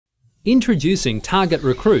Introducing Target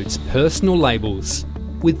Recruit's personal labels.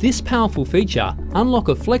 With this powerful feature, unlock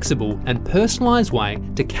a flexible and personalised way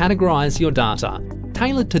to categorise your data,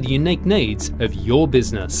 tailored to the unique needs of your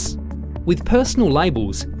business. With personal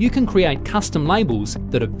labels, you can create custom labels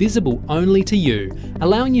that are visible only to you,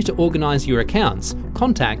 allowing you to organise your accounts,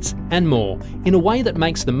 contacts and more in a way that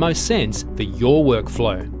makes the most sense for your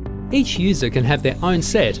workflow. Each user can have their own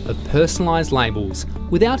set of personalised labels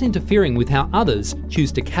without interfering with how others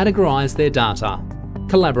choose to categorise their data.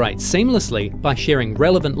 Collaborate seamlessly by sharing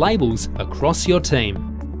relevant labels across your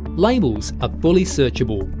team. Labels are fully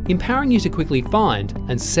searchable, empowering you to quickly find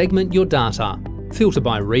and segment your data. Filter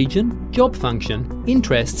by region, job function,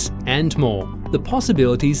 interests and more. The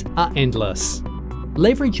possibilities are endless.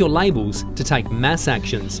 Leverage your labels to take mass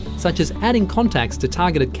actions, such as adding contacts to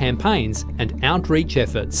targeted campaigns and outreach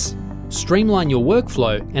efforts. Streamline your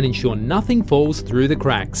workflow and ensure nothing falls through the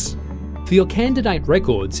cracks. For your candidate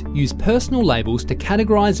records, use personal labels to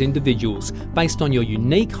categorise individuals based on your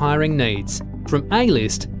unique hiring needs, from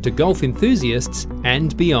A-list to golf enthusiasts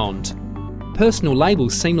and beyond. Personal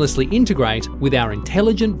labels seamlessly integrate with our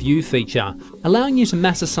Intelligent View feature, allowing you to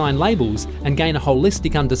mass assign labels and gain a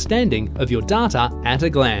holistic understanding of your data at a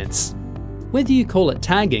glance. Whether you call it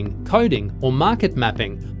tagging, coding or market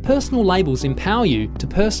mapping, personal labels empower you to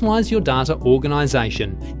personalise your data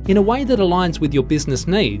organisation in a way that aligns with your business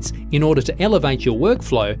needs in order to elevate your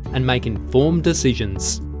workflow and make informed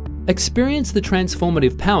decisions. Experience the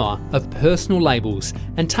transformative power of personal labels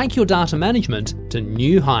and take your data management to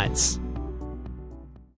new heights.